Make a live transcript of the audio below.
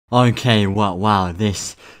Okay, wow,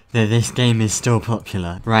 this game is still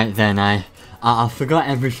popular. Right then, I forgot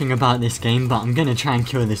everything about this game, but I'm gonna try and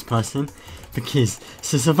kill this person. Because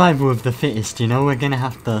it's the survival of the fittest, you know, we're gonna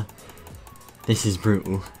have to... This is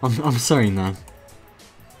brutal. I'm sorry, man.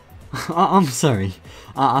 I'm sorry.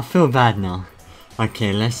 I feel bad now.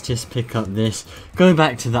 Okay, let's just pick up this. Go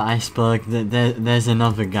back to the iceberg. There's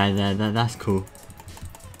another guy there. That's cool.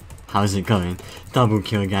 How's it going? Double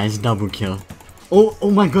kill, guys. Double kill.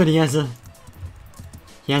 Oh my god, he has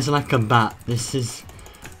like a bat.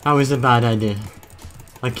 That was a bad idea.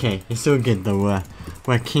 Okay, it's all good though.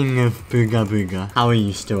 We're king of Booga Booga. How are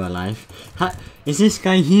you still alive? Is this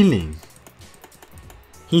guy healing?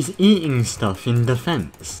 He's eating stuff in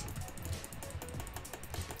defense.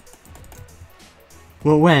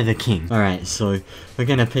 Well, we're the king. Alright, so we're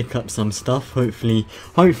gonna pick up some stuff. Hopefully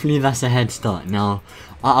that's a head start. Now,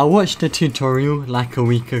 I watched a tutorial like a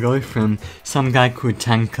week ago from some guy called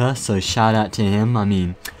Tanker, so shout out to him. I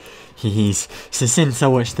mean, so since I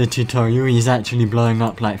watched the tutorial, he's actually blowing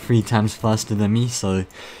up like 3 times faster than me, so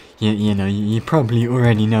you know, you probably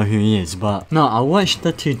already know who he is. But no, I watched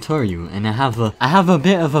the tutorial and I have a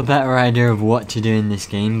bit of a better idea of what to do in this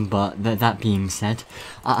game. But that being said,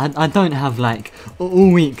 I don't have like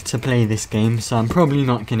all week to play this game, so I'm probably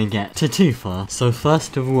not gonna get too far. So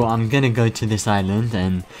first of all, I'm gonna go to this island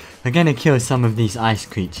and we're gonna kill some of these ice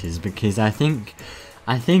creatures, because I think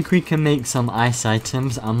we can make some ice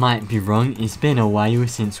items. I might be wrong. It's been a while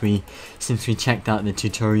since we checked out the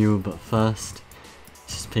tutorial, but first,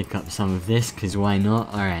 just pick up some of this, because why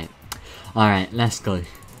not? Alright, let's go.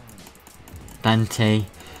 Dante,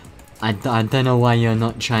 I don't know why you're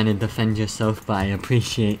not trying to defend yourself, but I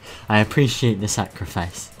appreciate the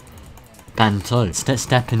sacrifice. Banto,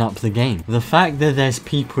 stepping up the game. The fact that there's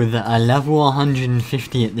people that are level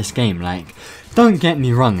 150 at this game, like, don't get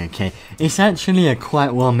me wrong, okay? It's actually a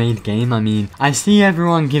quite well made game. I mean, I see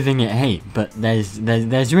everyone giving it hate, but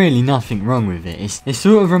there's really nothing wrong with it. It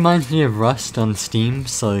sort of reminds me of Rust on Steam,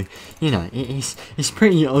 so, you know, it's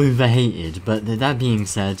pretty overhated. But that being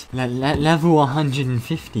said, level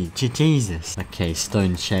 150, Jesus. Okay,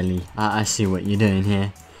 Stone Shelly, I see what you're doing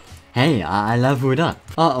here. Hey, I leveled up.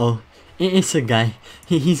 Uh-oh, it's a guy.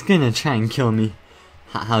 He's gonna try and kill me.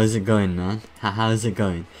 How's it going, man? How's it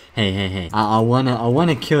going? Hey. I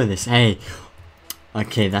wanna kill this. Hey.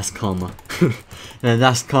 Okay, that's karma.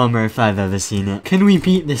 That's karma if I've ever seen it. Can we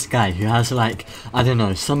beat this guy who has, like, I don't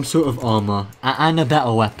know, some sort of armor and a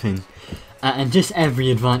better weapon and just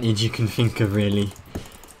every advantage you can think of, really?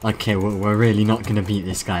 Okay, we're really not gonna beat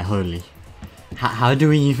this guy. Holy. How do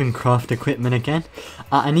we even craft equipment again?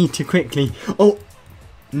 I need to quickly... Oh!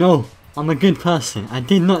 No! I'm a good person. I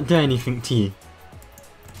did not do anything to you.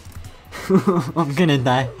 I'm gonna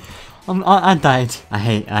die. I died. I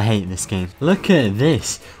hate this game. Look at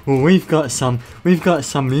this. Well, we've got some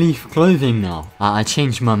leaf clothing now. I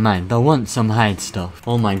changed my mind. I want some hide stuff.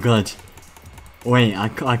 Oh my god. Wait, I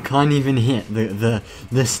can't even hit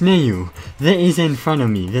the snail that is in front of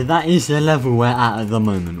me. That is the level we're at the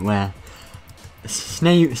moment, where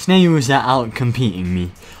snails are out competing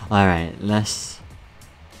me. Alright, let's...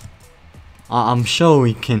 I'm sure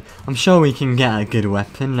we can get a good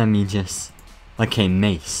weapon. Let me just... Okay,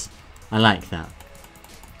 mace. I like that.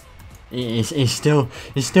 It still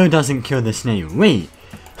doesn't kill the snail. Wait!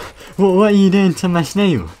 What are you doing to my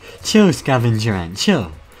snail? Chill, scavenger ant,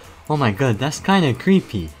 chill. Oh my god, that's kinda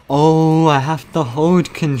creepy. Oh, I have to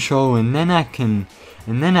hold control and then I can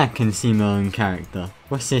see my own character.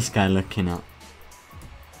 What's this guy looking at?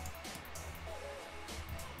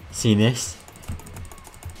 See this?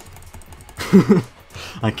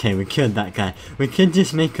 Okay, we killed that guy. We could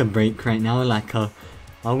just make a break right now, like I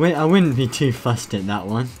wouldn't be too fussed at that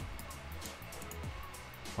one.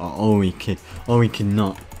 Or we could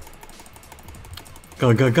not.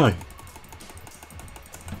 Go.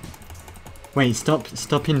 Wait,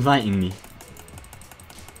 stop inviting me.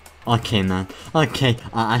 Okay, man. Okay,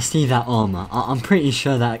 I see that armor. I'm pretty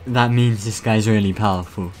sure that means this guy's really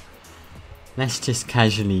powerful. Let's just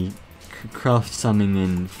casually craft something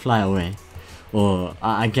and fly away. Or,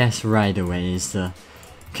 I guess ride away is the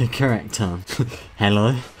correct term.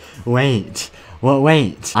 Hello? Wait.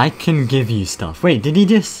 Wait. I can give you stuff. Wait, did he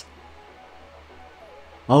just...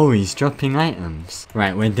 Oh, he's dropping items.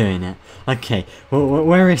 Right, we're doing it. Okay,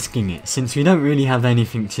 we're risking it, since we don't really have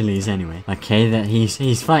anything to lose anyway. Okay, that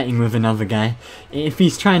he's fighting with another guy. If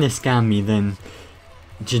he's trying to scam me, then...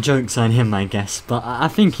 joke's on him, I guess. But I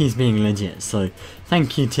think he's being legit, so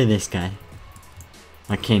thank you to this guy.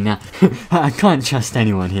 Okay, now, I can't trust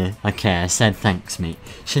anyone here. Okay, I said thanks, mate.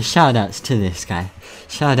 So shoutouts to this guy.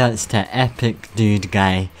 Shoutouts to Epic Dude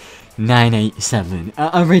Guy 987.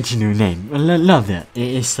 Original name. Love it. It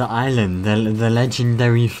is the island, the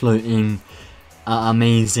legendary floating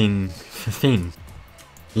amazing thing.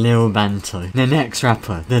 Lil Banto, the next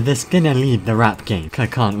rapper that's gonna lead the rap game. I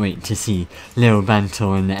can't wait to see Lil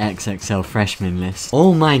Banto on the XXL freshman list.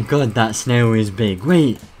 Oh my god, that snail is big.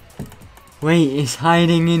 Wait, it's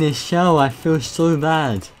hiding in its shell. I feel so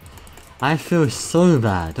bad. I feel so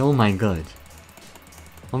bad. Oh my god.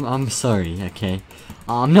 I'm sorry, okay?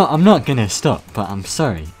 I'm not gonna stop, but I'm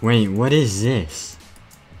sorry. Wait, what is this?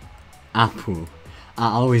 Apple.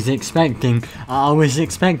 I was expecting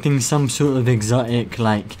some sort of exotic,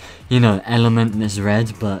 like, you know, element that's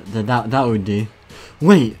red, but that would do.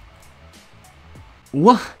 Wait.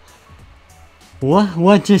 What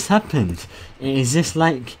just happened? Is this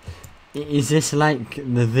like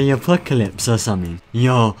the apocalypse or something?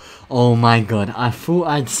 Yo, oh my god, I thought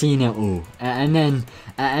I'd seen it all. And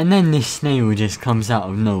then this snail just comes out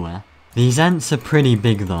of nowhere. These ants are pretty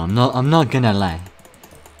big though, I'm not gonna lie.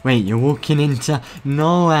 Wait, you're walking into...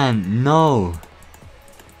 No, ant, no.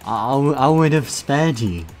 I would have spared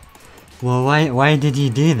you. Well, why did you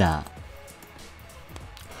do that?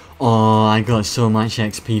 Oh, I got so much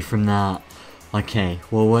XP from that. Okay,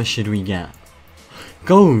 well, what should we get?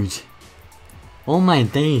 Gold! Oh my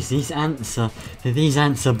days, these ants are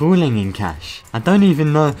balling in cash. I don't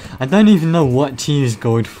even know what to use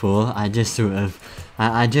gold for. I just sort of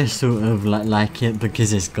like it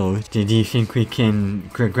because it's gold. Do you think we can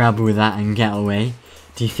grab all that and get away?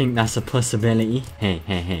 Do you think that's a possibility?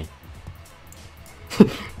 Hey.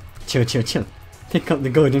 Chill. Pick up the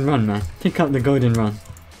golden run, man. Pick up the golden run.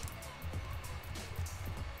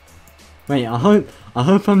 Wait, I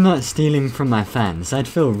hope I'm not stealing from my fans. I'd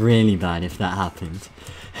feel really bad if that happened.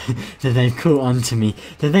 That they've caught on to me.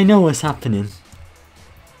 That they know what's happening.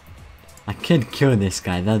 I could kill this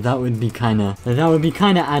guy. That would be kinda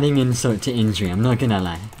adding insult to injury, I'm not gonna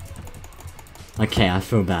lie. Okay, I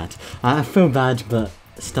feel bad. I feel bad, but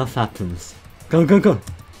stuff happens. Go.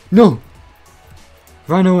 No!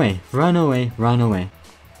 Run away.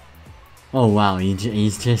 Oh wow,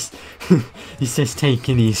 he's just he's just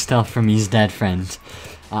taking his stuff from his dead friend.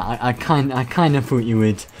 I kind of thought you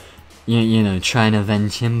would, you know, try and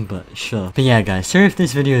avenge him, but sure. But yeah guys, sorry if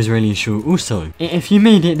this video is really short. Also, if you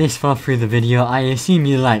made it this far through the video, I assume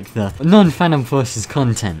you like the non-Phantom Forces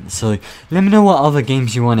content, so let me know what other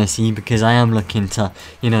games you want to see, because I am looking to,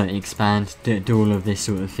 you know, expand, do all of this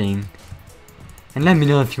sort of thing. And let me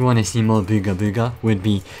know if you want to see more Booga Booga, would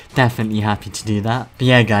be definitely happy to do that. But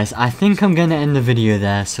yeah guys, I think I'm gonna end the video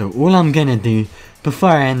there, so all I'm gonna do before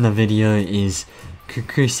I end the video is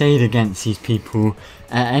crusade against these people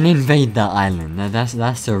and invade that island. Now that's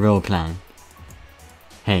the real plan.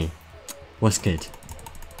 Hey, what's good?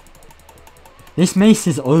 This mace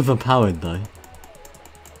is overpowered though.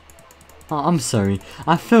 Oh, I'm sorry.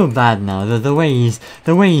 I feel bad now. The way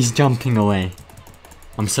he's jumping away.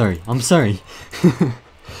 I'm sorry.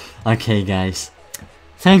 Okay guys,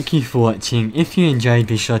 thank you for watching. If you enjoyed,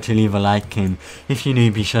 be sure to leave a like, and if you're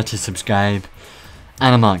new, be sure to subscribe.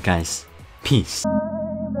 And I'm out guys. Peace.